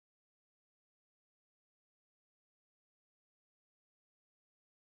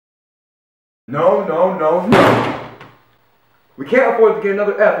No, no, no, no. We can't afford to get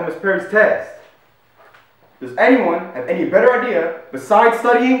another F on Miss Perry's test. Does anyone have any better idea besides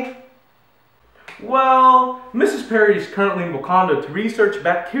studying? Well, Mrs. Perry is currently in Wakanda to research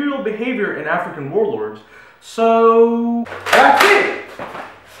bacterial behavior in African warlords, so... That's it!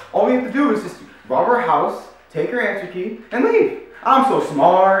 All we have to do is just rob her house, take her answer key, and leave. I'm so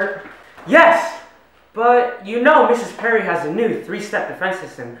smart. Yes! But you know Mrs. Perry has a new 3-step defense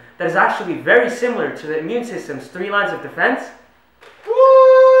system that is actually very similar to the immune system's 3 lines of defense?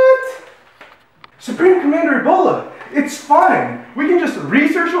 What? Supreme Commander Ebola, it's fine. We can just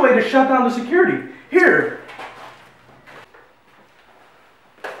research a way to shut down the security. Here.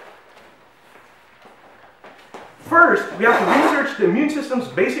 First, we have to research the immune system's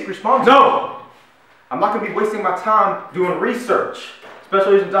basic response. No! I'm not going to be wasting my time doing research.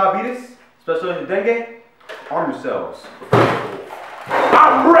 Special Agent Diabetes, Special Agent Dengue, arm yourselves.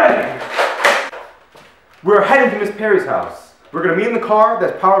 I'm ready! We're heading to Miss Perry's house. We're going to meet in the car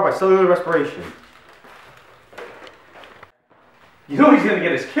that's powered by cellular respiration. You know he's going to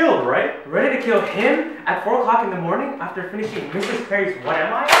get us killed, right? Ready to kill him at 4 o'clock in the morning after finishing Mrs. Perry's What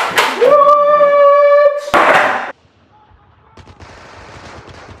Am I? What?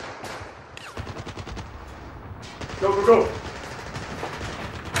 Go, go, go.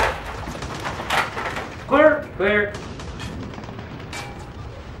 Clear, clear.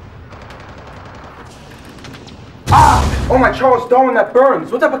 Ah! Oh my Charles Darwin, that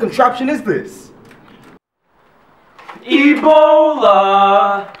burns. What type of contraption is this?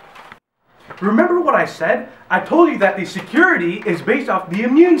 Ebola! Remember what I said? I told you that the security is based off the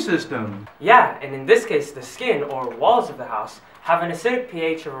immune system. Yeah, and in this case, the skin or walls of the house have an acidic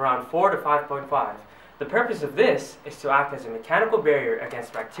pH of around 4 to 5.5. The purpose of this is to act as a mechanical barrier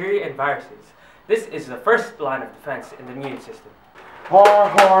against bacteria and viruses. This is the first line of defense in the immune system. Har,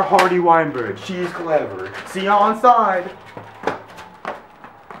 har, Hardy Weinberg. She's clever. See you on side.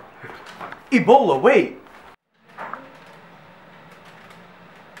 Ebola, wait.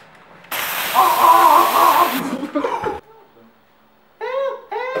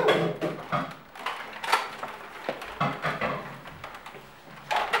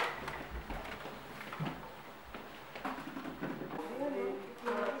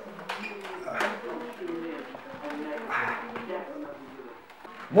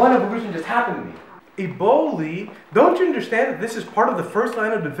 One evolution just happened to me. Ebola, don't you understand that this is part of the first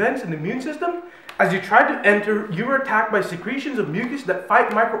line of defense in the immune system? As you tried to enter, you were attacked by secretions of mucus that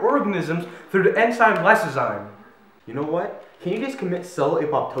fight microorganisms through the enzyme lysozyme. You know what? Can you just commit cell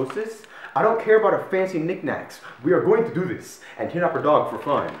apoptosis? I don't care about our fancy knickknacks. We are going to do this and kidnap our dog for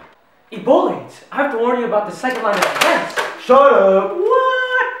fun. Ebola! I have to warn you about the second line of defense. Shut up!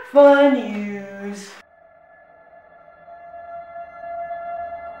 What? Fun news.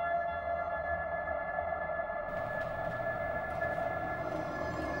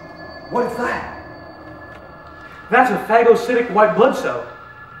 What is that? That's a phagocytic white blood cell.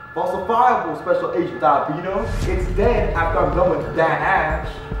 Falsifiable, Special Agent Diabetes. It's dead after I'm done with that ash.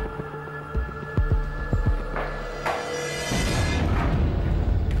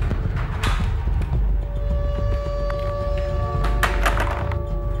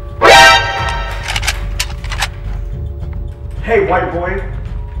 Hey, white boy.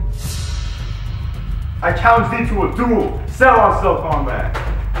 I challenge thee to a duel. Settle on cell combat.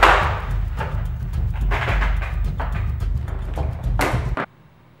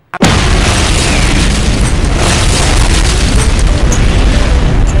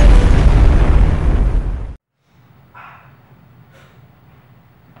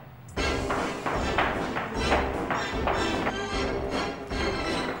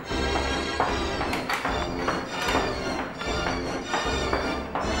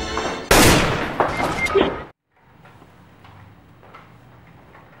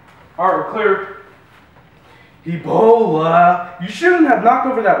 Alright, we're clear. Ebola! You shouldn't have knocked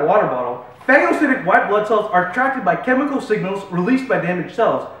over that water bottle. Phagocytic white blood cells are attracted by chemical signals released by damaged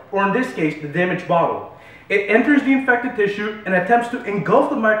cells, or in this case, the damaged bottle. It enters the infected tissue and attempts to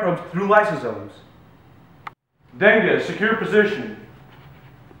engulf the microbes through lysosomes. Dengue, secure position.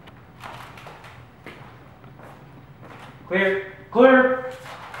 Clear. Clear.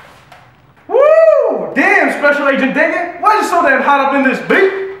 Woo! Damn, Special Agent Dengue! Why is it so damn hot up in this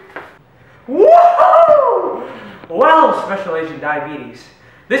beak? Woohoo! Well, Special Agent Diabetes,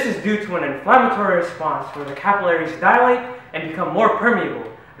 this is due to an inflammatory response where the capillaries dilate and become more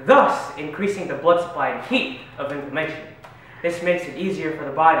permeable, thus increasing the blood supply and heat of inflammation. This makes it easier for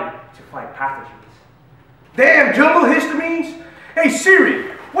the body to fight pathogens. Damn jumbo histamines! Hey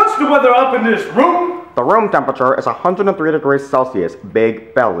Siri, what's the weather up in this room? The room temperature is 103 degrees Celsius,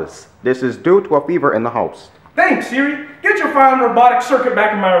 big fellas. This is due to a fever in the house. Thanks, Siri. Get your fine robotic circuit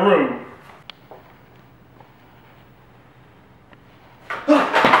back in my room.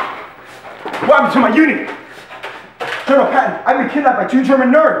 What happened to my unit? Colonel Patton, I've been kidnapped by 2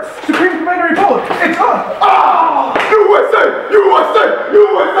 German nerds. Supreme Commander Ebola, it's up! Ah! USA! USA!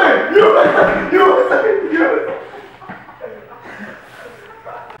 USA! USA! USA! USA!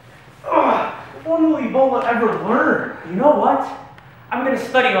 When will Ebola ever learn? You know what? I'm gonna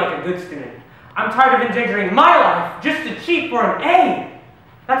study like a good student. I'm tired of endangering my life just to cheat for an A.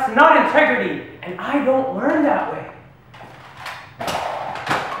 That's not integrity, and I don't learn that way.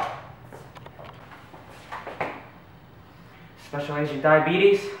 Special Agent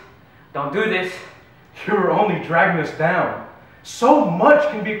Diabetes, don't do this. You're only dragging us down. So much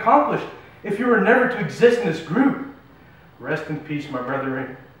can be accomplished if you were never to exist in this group. Rest in peace, my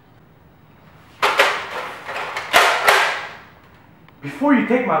brethren. Before you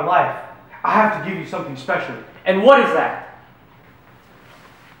take my life, I have to give you something special. And what is that?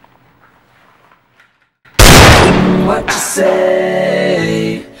 What you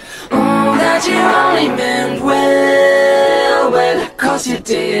say? That you only meant well, 'cause you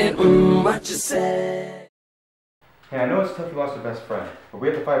did. What you say? Hey, I know it's tough you lost your best friend, but we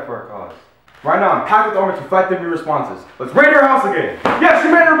have to fight for our cause. Right now, I'm packed with armor to fight the new responses. Let's raid your house again! Yes,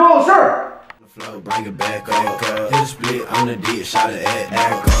 Commander Ebola, sir! Flow, bring it back up, hit a split on the D, shot it at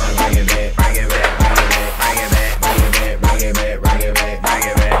that gun. Bring it back, bring it back, bring it back, bring it back, bring it back, bring it back, bring it back, bring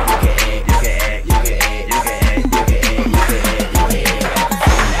it back. You can act, you can act, you can act, you can act, you can act, you can act.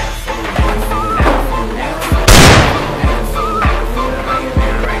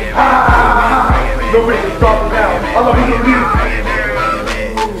 Nobody can stop me now. I love you, leave.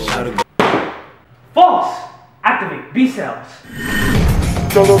 False! Activate B cells.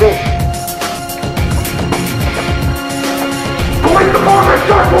 Go, go, go. Police department,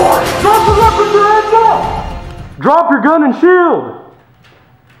 start war! Drop the weapons, your hands up! Drop your gun and shield!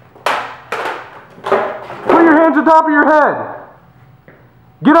 Put your hands on top of your head.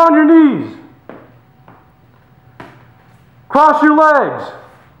 Get on your knees. Cross your legs.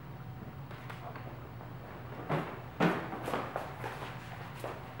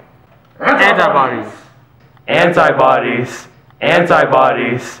 Antibodies. Antibodies.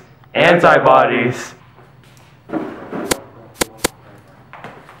 Antibodies. Antibodies.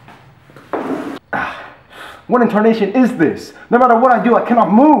 What incarnation is this? No matter what I do, I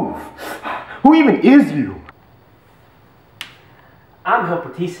cannot move. Who even is you? I'm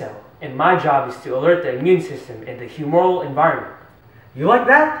helper T cell, and my job is to alert the immune system in the humoral environment. You like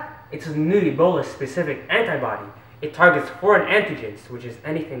that? It's a new Ebola-specific antibody. It targets foreign antigens, which is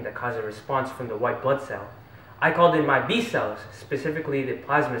anything that causes a response from the white blood cell. I called in my B cells, specifically the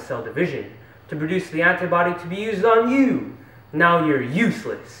plasma cell division, to produce the antibody to be used on you. Now you're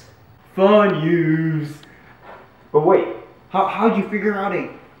useless. Fun use. But wait, how'd you figure out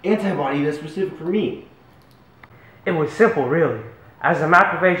an antibody that's specific for me? It was simple, really. As the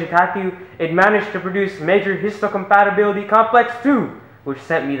macrophage attacked you, it managed to produce major histocompatibility complex 2, which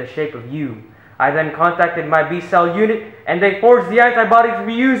sent me the shape of you. I then contacted my B cell unit, and they forged the antibody to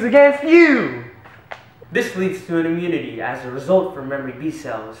be used against you. This leads to an immunity as a result for memory B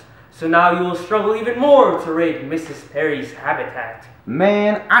cells. So now you will struggle even more to raid Mrs. Perry's habitat.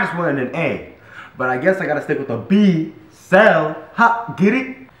 Man, I just wanted an A. But I guess I gotta stick with a B cell. Ha, get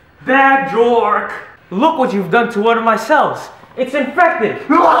it? Bad jork! Look what you've done to one of my cells. It's infected.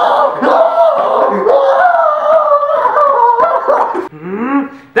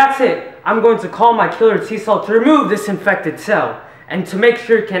 That's it. I'm going to call my killer T cell to remove this infected cell and to make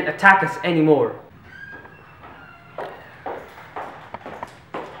sure it can't attack us anymore.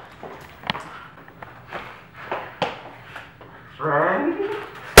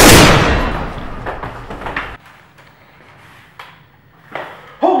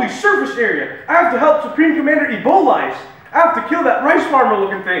 Holy surface area! I have to help Supreme Commander Ebola. I have to kill that rice farmer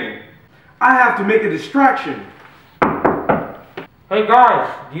looking thing. I have to make a distraction. Hey guys,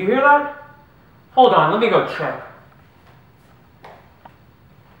 do you hear that? Hold on, let me go check.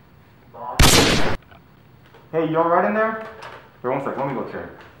 Hey, you alright in there? Wait, 1 sec, let me go check.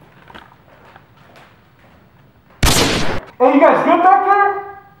 Hey, you guys good back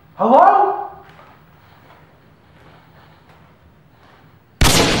there? Hello?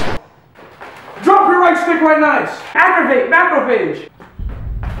 Drop your right stick right nice. Activate macrophage.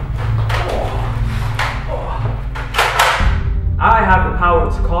 I have the power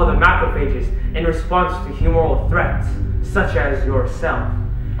to call the macrophages in response to humoral threats, such as yourself.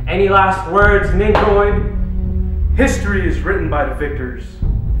 Any last words, Ninkoid? History is written by the victors.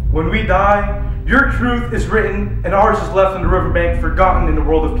 When we die, Your truth is written and ours is left on the riverbank, forgotten in the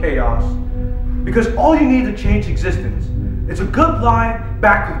world of chaos. Because all you need to change existence is a good lie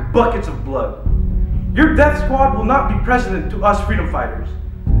backed with buckets of blood. Your death squad will not be precedent to us freedom fighters.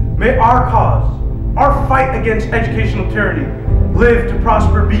 May our cause, our fight against educational tyranny, live to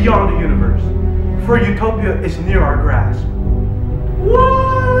prosper beyond the universe. For utopia is near our grasp.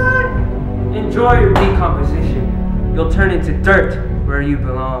 What? Enjoy your decomposition. You'll turn into dirt where you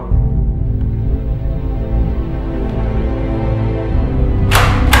belong.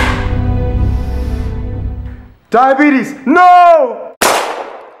 Diabetes, no!